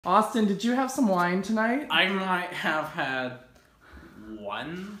Austin, did you have some wine tonight? I might have had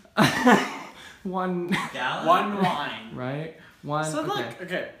one. One gallon? One wine. Right? One. So okay. look,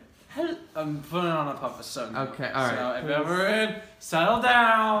 okay. I'm putting on a puppet show now. Okay, alright. So if everyone, settle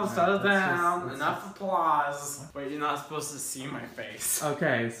down, settle let's down. just- Enough applause. Wait, you're not supposed to see my face.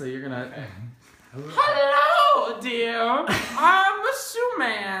 Okay, so you're gonna... Hello, dear. I'm a shoe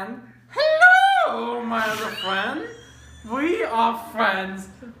man. Hello, my other friend. We are friends,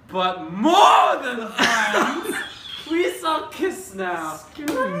 but more than friends. We shall kiss now.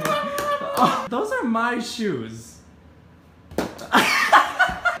 Oh, those are my shoes.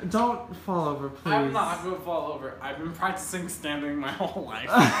 Don't fall over, please. I'm not gonna fall over. I've been practicing standing my whole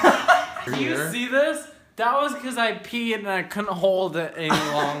life. Do you see this? That was because I peed and I couldn't hold it any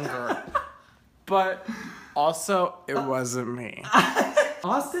longer. But also, it wasn't me.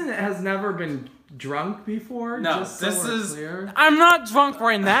 Austin has never been drunk before. No, just so this we're is. clear. I'm not drunk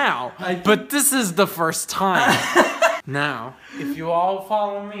right now, but this is the first time. Now, if you all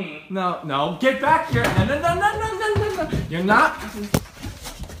follow me. No, get back here. No. You're not.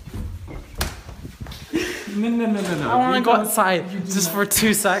 No. I want to go outside just for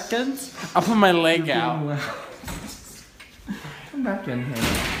 2 seconds. I'll put my leg out. Come back in here.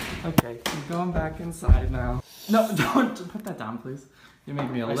 Okay, you're going back inside now. No, don't put that down, please. You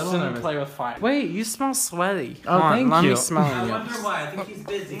make me a little nervous. Play with fire. Wait, you smell sweaty. Oh, Come on, thank let you. me smell I you. wonder why. I think he's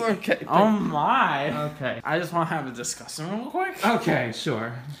busy. Okay. Oh my. Okay. I just want to have a discussion real quick. Okay,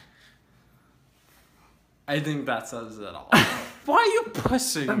 sure. I think that says it all. Why are you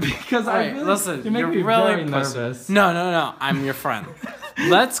pushing? Because Alright, listen, you're me really very pushing. nervous. No. I'm your friend.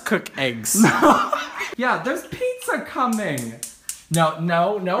 Let's cook eggs. Yeah, there's pizza coming. No I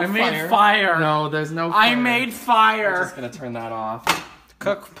fire. made fire. No, there's no fire. I made I'm fire. just gonna turn that off.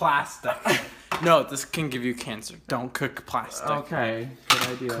 Cook plastic. No, this can give you cancer. Don't cook plastic. Okay, good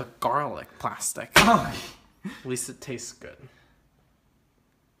idea. Cook garlic plastic. Oh. At least it tastes good.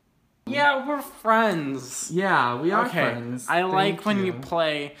 Yeah, we're friends. Yeah, we are Okay, friends. I like Thank when you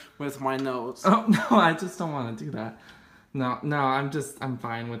play with my nose. Oh no, I just don't want to do that. No, I'm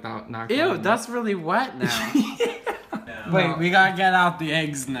fine without knocking. Ew, that's really wet now. Wait, No. we gotta get out the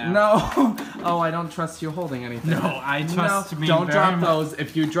eggs now. No. Oh, I don't trust you holding anything. No, I trust me Don't very drop much. those.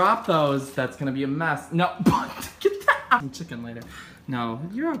 If you drop those, that's gonna be a mess. No, get that out. Chicken later. No,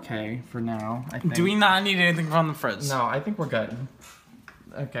 you're okay for now. I think. Do we not need anything from the fridge? No, I think we're good.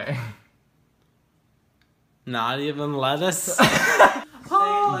 Okay. Not even lettuce? Say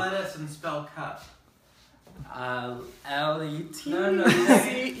lettuce and spell cup. L-E-T. No,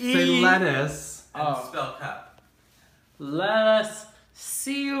 Say lettuce. And spell cup. Lettuce.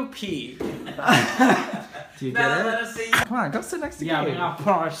 C-U-P. Do you No, get it? lettuce say Come on, go sit next to Yeah, Gabe. we gotta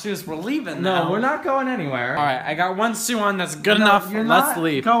put on our shoes. We're leaving No, now. we're not going anywhere. Alright, I got one shoe on that's good No, enough. You're Let's not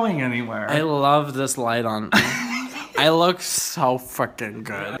leave. going anywhere. I love this light on. I look so freaking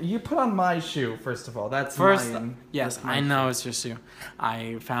good. You put on my shoe, first of all. That's First, mine. yes, That's my I know it's your shoe.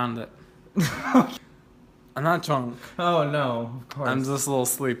 I found it. I'm not drunk. Oh no, of course. I'm just a little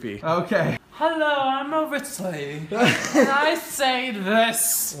sleepy. Okay. Hello, I'm a rich lady. And I say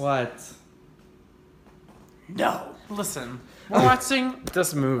this. What? No. Listen, we're watching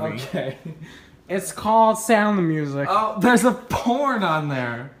this movie. Okay. It's called Sound Music. Oh, there's a porn on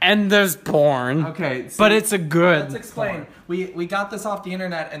there. And there's porn. Okay. So But it's a good. let's explain. We got this off the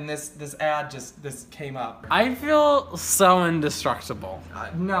internet, and this ad this came up. I feel so indestructible.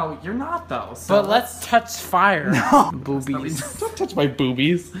 No, you're not though. So But let's touch fire. No. Boobies. Don't touch my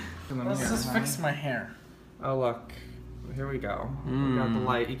boobies. Let's just fix my hair. Oh look, here we go. We got the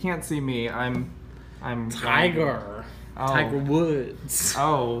light. You can't see me. I'm. Tiger. Oh. Tiger Woods.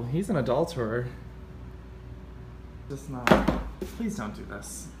 Oh, he's an adulterer. Just not. Please don't do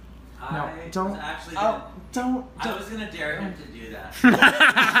this. No, I don't. was actually Oh, don't. I was gonna dare him to do that.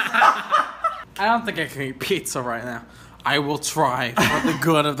 I don't think I can eat pizza right now. I will try for the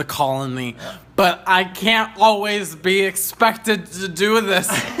good of the colony, but I can't always be expected to do this.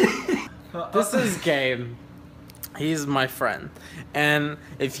 This is Gabe. He's my friend. And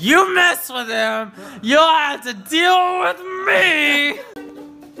if you mess with him, you'll have to deal with me!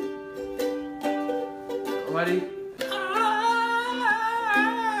 What do you?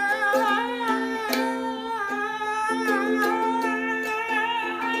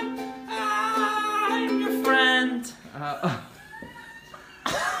 I'm your friend.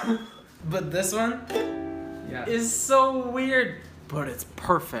 But this one Yeah. is so weird, but it's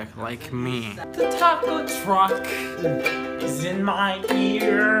perfect like me. The taco truck is in my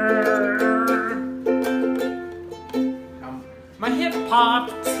ear. My hip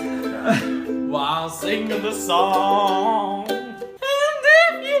popped while singing the song. And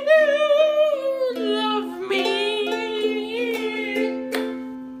if you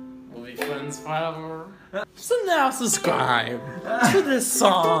now subscribe to this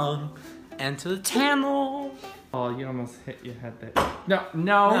song and to the channel. Oh, you almost hit your head there.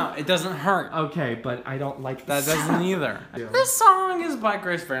 No, it doesn't hurt. Okay, but I don't like That doesn't either. This song is by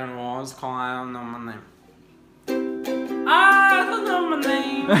Grace Vanderwall. It's called I Don't Know My Name. I don't know my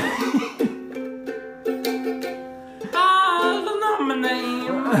name. I don't know my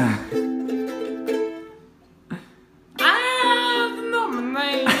name. I don't know my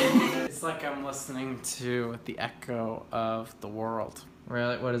name. It's like I'm listening to the echo of the world.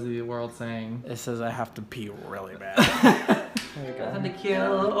 Really? What is the world saying? It says I have to pee really bad. There you go. Nothing to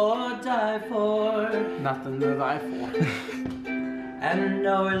kill or die for, Nothing to die for. and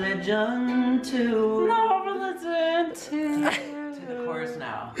no religion to. No religion To the chorus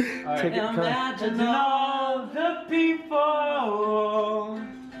now. Alright. Imagine all the people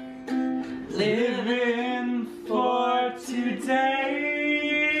living for today.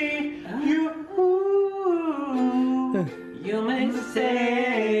 You may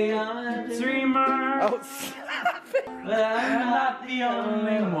say I'm a Dreamer. Oh, stop it. but I'm not The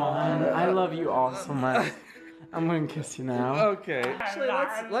only one. I love you all so much. I'm gonna kiss you now. Okay. Actually,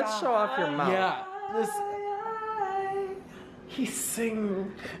 let's show off your mouth. Yeah. This. He's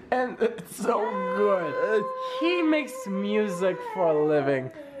singing, and it's so good. He makes music for a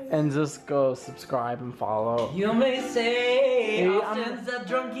living, and just go subscribe and follow. You may say Hey, Austin's a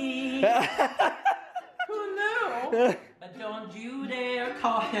drunkie, Who knew? but don't you dare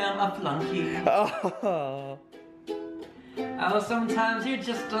call him a flunky. Oh. Oh, sometimes you're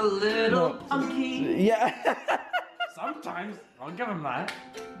just a little punky, Yeah. Sometimes I'll give him that.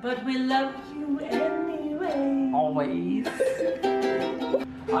 but we love you anyway. Always.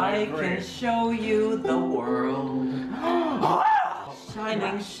 I can show you the world,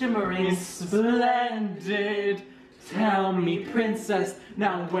 shining, shimmering, Splendid. Tell me, princess,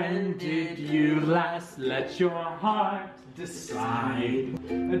 now when did you last let your heart decide?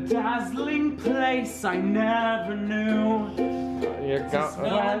 A dazzling place I never knew. You're no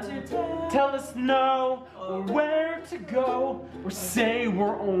one to Tell us no, or where to go, or say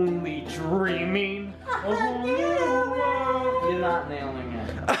we're only dreaming. Of a new world. You're not nailing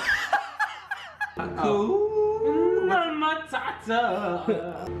it. Hakuna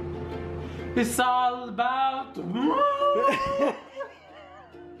Matata. It's all about the world.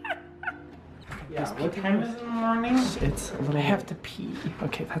 Yeah, what time is it in the morning? It's a little. I have to pee.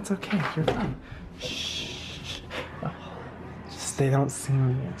 Okay, that's okay. You're fine. Shh. Just they don't see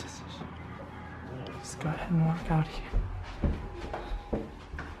me. Just go ahead and walk out here.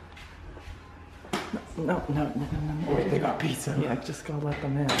 No. They got pizza. Yeah, just go let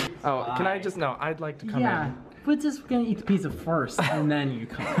them in. Oh, can I just? No, I'd like to come in. we're just gonna eat the pizza first, and then you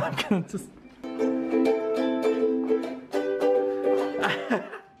come. I'm gonna just.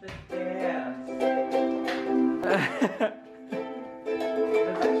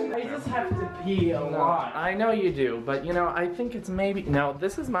 I just have to pee a lot. I know you do, but you know, I think it's maybe. No,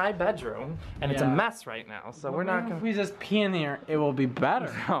 this is my bedroom, and it's a Yeah. mess right now, so we're not If gonna. we just pee in here, it will be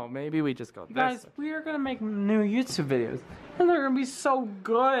better. No, maybe we just go this. Guys, we are gonna make new YouTube videos, and they're gonna be so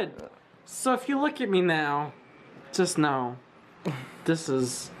good. So if you look at me now, just know, this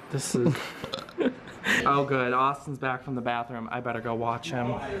is. Oh, good. Austin's back from the bathroom. I better go watch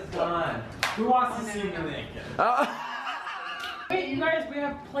him. It's done. Who wants to see me naked? Wait, you guys, we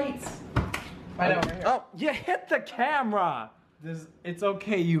have plates. Right over here. Oh, you hit the camera. It's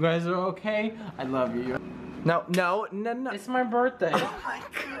okay. You guys are okay. I love you. No. It's my birthday.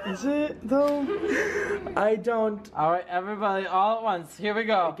 Is it though? I don't. All right, everybody, all at once. Here we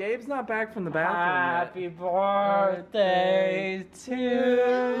go. Gabe's not back from the bathroom Happy birthday to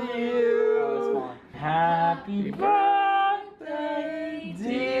you. Happy birthday,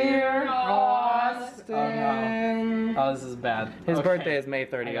 dear Austin. Oh, this is bad. His Okay. birthday is May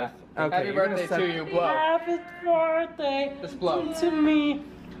 30th. Okay, Happy you're gonna birthday set- to you, blow. Happy birthday Just blow. to me.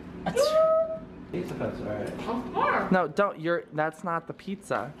 Pizza Hut's alright. No, don't. That's not the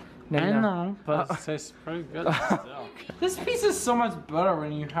pizza. No, I no. know, but it tastes pretty good still. This pizza is so much better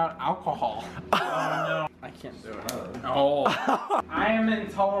when you have alcohol. Oh no. I can't do it. Oh. I am in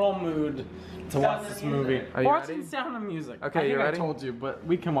total mood to watch this movie. Are you Watch ready? the Sound of Music. Okay, I think you ready? I told you, but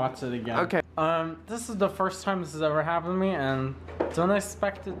we can watch it again. Okay. This is the first time this has ever happened to me, and don't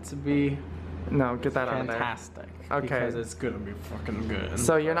expect it to be No, get that out of there. fantastic. Okay. Because it's gonna be fucking good.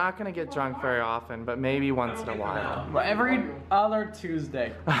 So you're not gonna get drunk very often, but maybe once in a while. But every other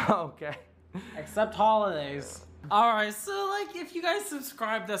Tuesday. Okay. Except holidays. Alright, so like if you guys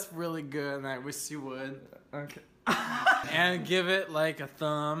subscribe, that's really good, and I wish you would. Okay. And give it like a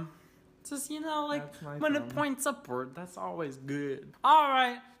thumb. Just, you know, like That's my when thumb. it points upward, that's always good.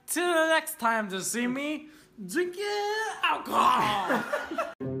 Alright, till the next time to see me, drinking alcohol.